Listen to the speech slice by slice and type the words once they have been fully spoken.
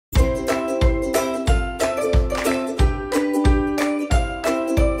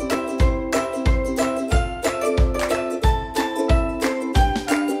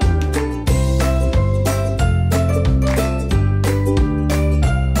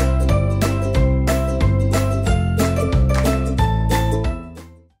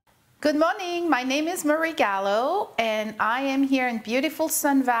Good morning, my name is Marie Gallo and I am here in beautiful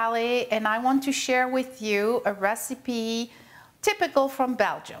Sun Valley and I want to share with you a recipe typical from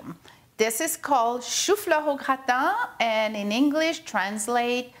Belgium. This is called chou-fleur au gratin and in English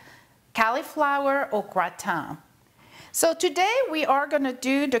translate cauliflower au gratin. So today we are going to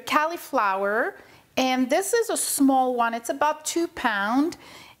do the cauliflower and this is a small one, it's about 2 pounds.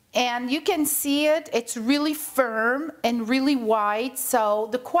 And you can see it, it's really firm and really white. So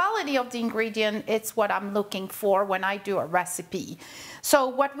the quality of the ingredient, it's what I'm looking for when I do a recipe. So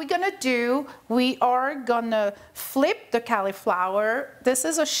what we're gonna do, we are gonna flip the cauliflower. This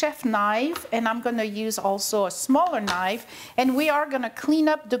is a chef knife and I'm gonna use also a smaller knife and we are gonna clean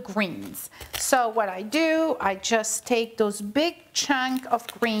up the greens. So what I do, I just take those big chunk of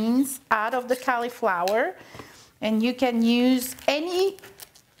greens out of the cauliflower and you can use any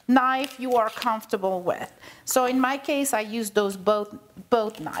knife you are comfortable with. So in my case, I use those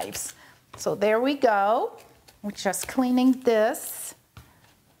both knives. So there we go. We're just cleaning this.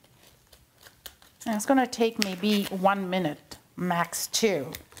 And it's gonna take maybe 1 minute, max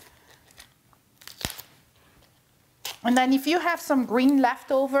 2. And then if you have some green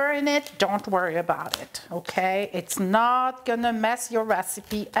left over in it, don't worry about it, okay? It's not gonna mess your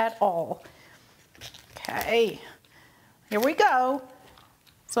recipe at all. Okay, here we go.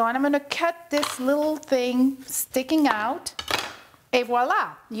 So I'm going to cut this little thing sticking out. Et voila,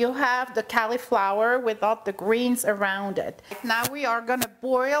 you have the cauliflower without the greens around it. Now we are going to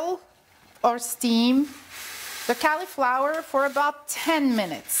boil or steam the cauliflower for about 10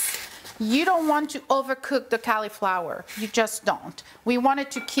 minutes. You don't want to overcook the cauliflower. You just don't. We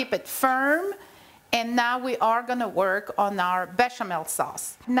wanted to keep it firm. And now we are going to work on our bechamel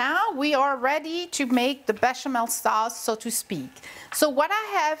sauce. Now we are ready to make the bechamel sauce, so to speak. So what I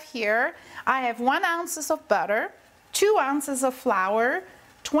have here, I have 1 ounce of butter, 2 ounces of flour,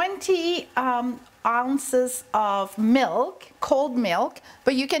 20 ounces of milk, cold milk,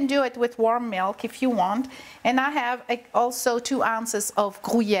 but you can do it with warm milk if you want. And I have also 2 ounces of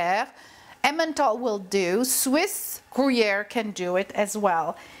Gruyere. Emmental will do. Swiss Gruyere can do it as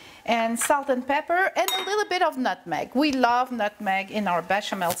well. And salt and pepper and a little bit of nutmeg. We love nutmeg in our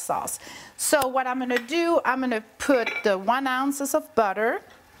bechamel sauce. So what I'm going to do, I'm going to put the 1 ounce of butter,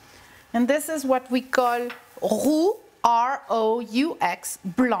 and this is what we call roux, R-O-U-X,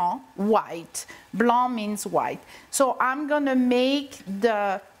 blanc, white. Blanc means white. So I'm going to make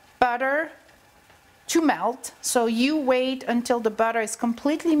the butter to melt. So you wait until the butter is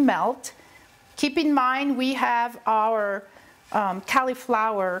completely melt. Keep in mind we have our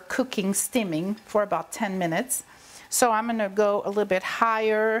cauliflower cooking, steaming for about 10 minutes. So I'm going to go a little bit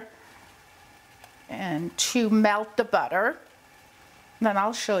higher and to melt the butter. Then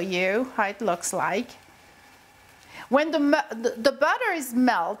I'll show you how it looks like. When the butter is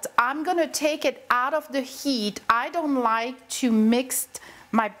melt, I'm going to take it out of the heat. I don't like to mix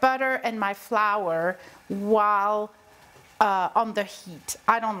my butter and my flour while on the heat.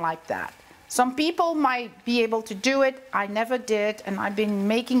 I don't like that. Some people might be able to do it. I never did, and I've been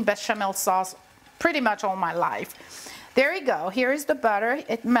making bechamel sauce pretty much all my life. There you go. Here is the butter.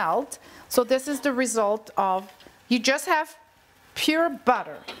 It melts. So this is the result of, you just have pure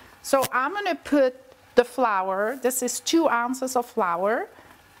butter. So I'm going to put the flour. This is 2 ounces of flour.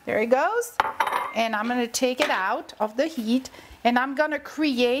 There it goes. And I'm going to take it out of the heat, and I'm going to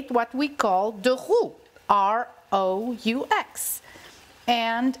create what we call the roux, R-O-U-X.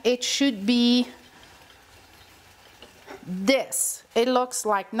 And it should be this. It looks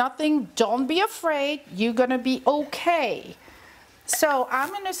like nothing. Don't be afraid. You're going to be okay. So I'm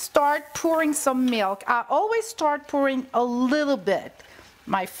going to start pouring some milk. I always start pouring a little bit.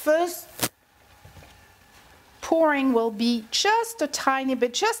 My first pouring will be just a tiny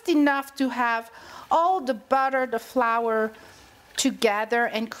bit, just enough to have all the butter, the flour together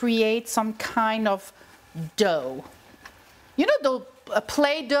and create some kind of dough. You know the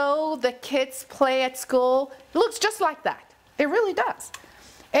Play-Doh the kids play at school? It looks just like that. It really does.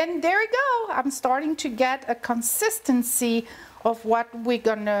 And there you go. I'm starting to get a consistency of what we're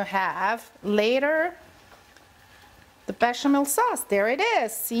gonna have later. The bechamel sauce, there it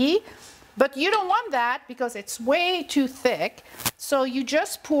is, see? But you don't want that because it's way too thick. So you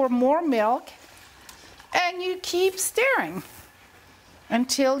just pour more milk and you keep stirring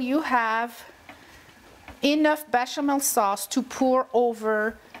until you have enough bechamel sauce to pour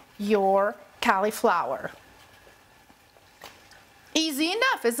over your cauliflower. Easy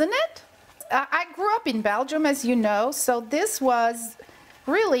enough, isn't it? I grew up in Belgium, as you know, so this was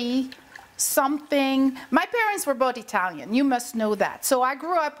really something. My parents were both Italian, you must know that. So I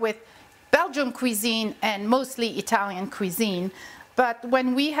grew up with Belgian cuisine and mostly Italian cuisine. But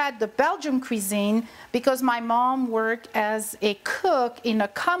when we had the Belgian cuisine, because my mom worked as a cook in a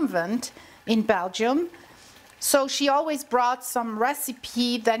convent in Belgium, so she always brought some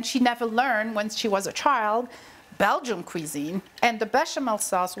recipe that she never learned when she was a child, Belgian cuisine, and the bechamel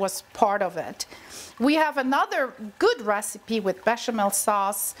sauce was part of it. We have another good recipe with bechamel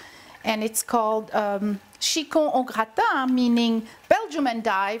sauce, and it's called chicon au gratin, meaning Belgium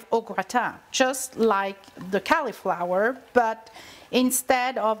endive au gratin, just like the cauliflower, but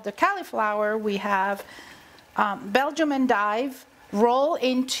instead of the cauliflower, we have Belgium endive roll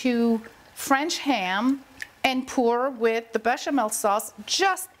into French ham and pour with the bechamel sauce,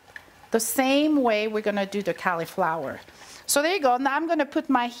 just the same way we're gonna do the cauliflower. So there you go. Now I'm gonna put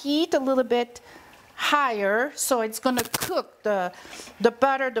my heat a little bit higher, so it's gonna cook the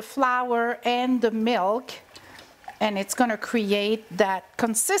butter, the flour, and the milk, and it's gonna create that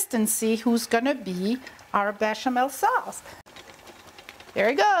consistency who's gonna be our bechamel sauce. There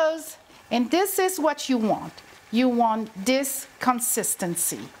it goes. And this is what you want. You want this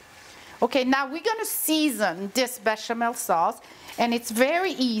consistency. Okay, now we're gonna season this bechamel sauce, and it's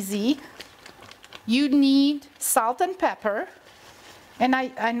very easy. You need salt and pepper, and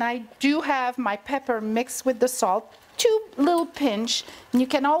I do have my pepper mixed with the salt, 2 little pinch, and you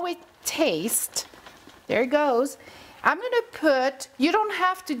can always taste. There it goes. I'm gonna put, you don't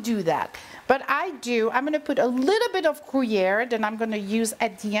have to do that, but I do. I'm gonna put a little bit of Gruyere that I'm gonna use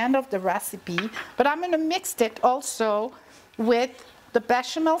at the end of the recipe, but I'm gonna mix it also with the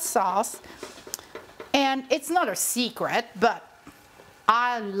bechamel sauce. And it's not a secret, but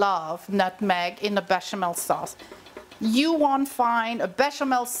I love nutmeg in the bechamel sauce. You won't find a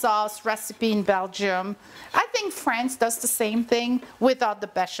bechamel sauce recipe in Belgium. I think France does the same thing without the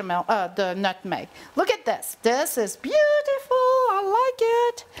bechamel, the nutmeg. Look at this. This is beautiful. I like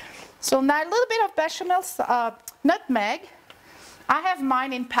it. So now a little bit of bechamel nutmeg. I have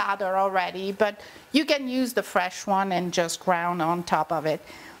mine in powder already, but you can use the fresh one and just ground on top of it.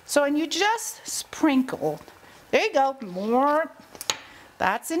 So, and you just sprinkle. There you go. More.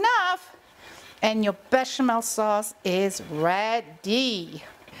 That's enough. And your bechamel sauce is ready.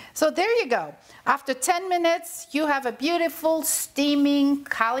 So there you go. After 10 minutes, you have a beautiful steaming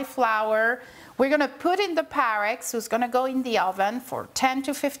cauliflower. We're gonna put in the Paris, who's gonna go in the oven for 10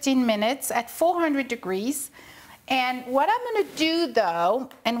 to 15 minutes at 400 degrees. And what I'm gonna do though,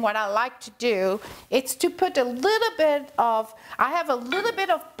 and what I like to do, it's to put a little bit of, I have a little bit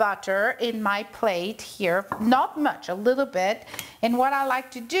of butter in my plate here, not much, a little bit. And what I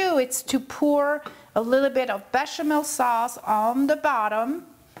like to do is to pour a little bit of bechamel sauce on the bottom.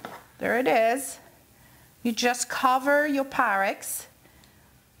 There it is. You just cover your Paris.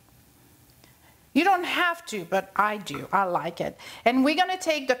 You don't have to, but I do, I like it. And we're gonna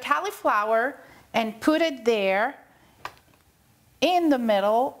take the cauliflower and put it there in the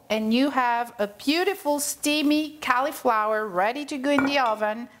middle, and you have a beautiful steamy cauliflower ready to go in the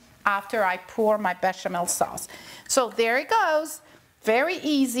oven after I pour my bechamel sauce. So there it goes, very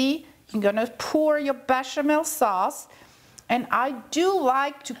easy. You're gonna pour your bechamel sauce, and I do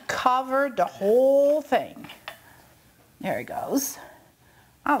like to cover the whole thing. There it goes.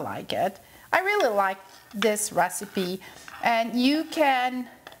 I like it. I really like this recipe, and you can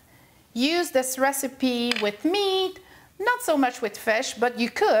use this recipe with meat, not so much with fish, but you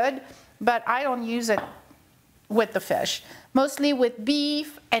could, but I don't use it with the fish. Mostly with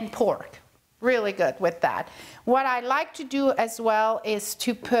beef and pork. Really good with that. What I like to do as well is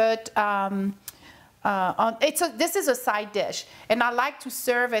to put, this is a side dish, and I like to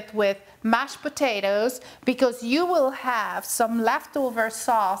serve it with mashed potatoes, because you will have some leftover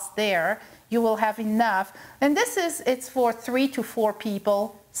sauce there. You will have enough. And this is, it's for 3 to 4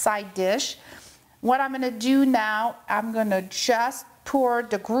 people side dish. What I'm gonna do now, I'm gonna just pour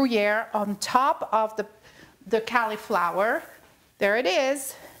the Gruyere on top of the cauliflower. There it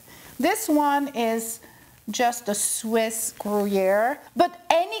is. This one is just a Swiss Gruyere, but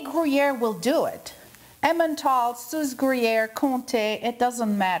any Gruyere will do it. Emmental, Swiss Gruyere, Comté, it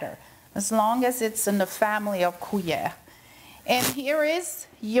doesn't matter, as long as it's in the family of Gruyere. And here is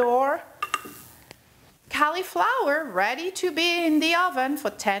your cauliflower ready to be in the oven for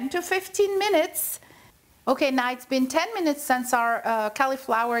 10 to 15 minutes. Okay, now it's been 10 minutes since our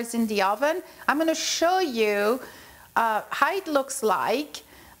cauliflower is in the oven. I'm going to show you how it looks like,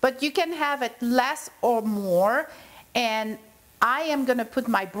 but you can have it less or more. And I am going to put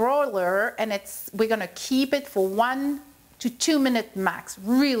my broiler, and we're going to keep it for 1 to 2 minutes max,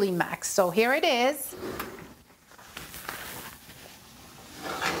 really max. So here it is.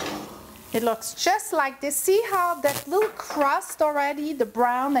 It looks just like this. See how that little crust already, the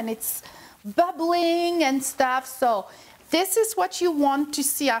brown, and it's bubbling and stuff. So this is what you want to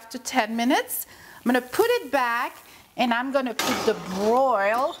see after 10 minutes. I'm gonna put it back and I'm gonna put the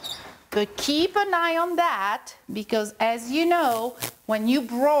broil, but keep an eye on that because as you know, when you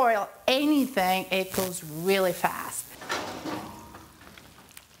broil anything, it goes really fast.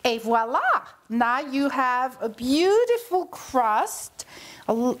 Et voila! Now you have a beautiful crust,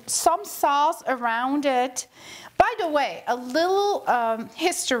 some sauce around it. By the way, a little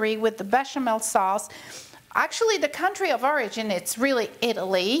history with the bechamel sauce. Actually, the country of origin, it's really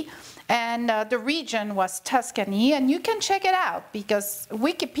Italy, and the region was Tuscany, and you can check it out because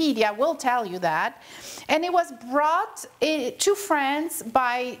Wikipedia will tell you that. And it was brought to France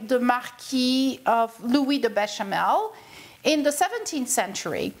by the Marquis of Louis de Bechamel in the 17th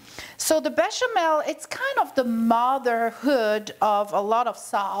century. So the bechamel, it's kind of the motherhood of a lot of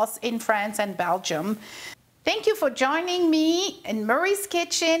sauce in France and Belgium. Thank you for joining me in Murray's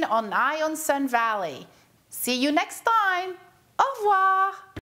Kitchen on Eye on Sun Valley. See you next time. Au revoir.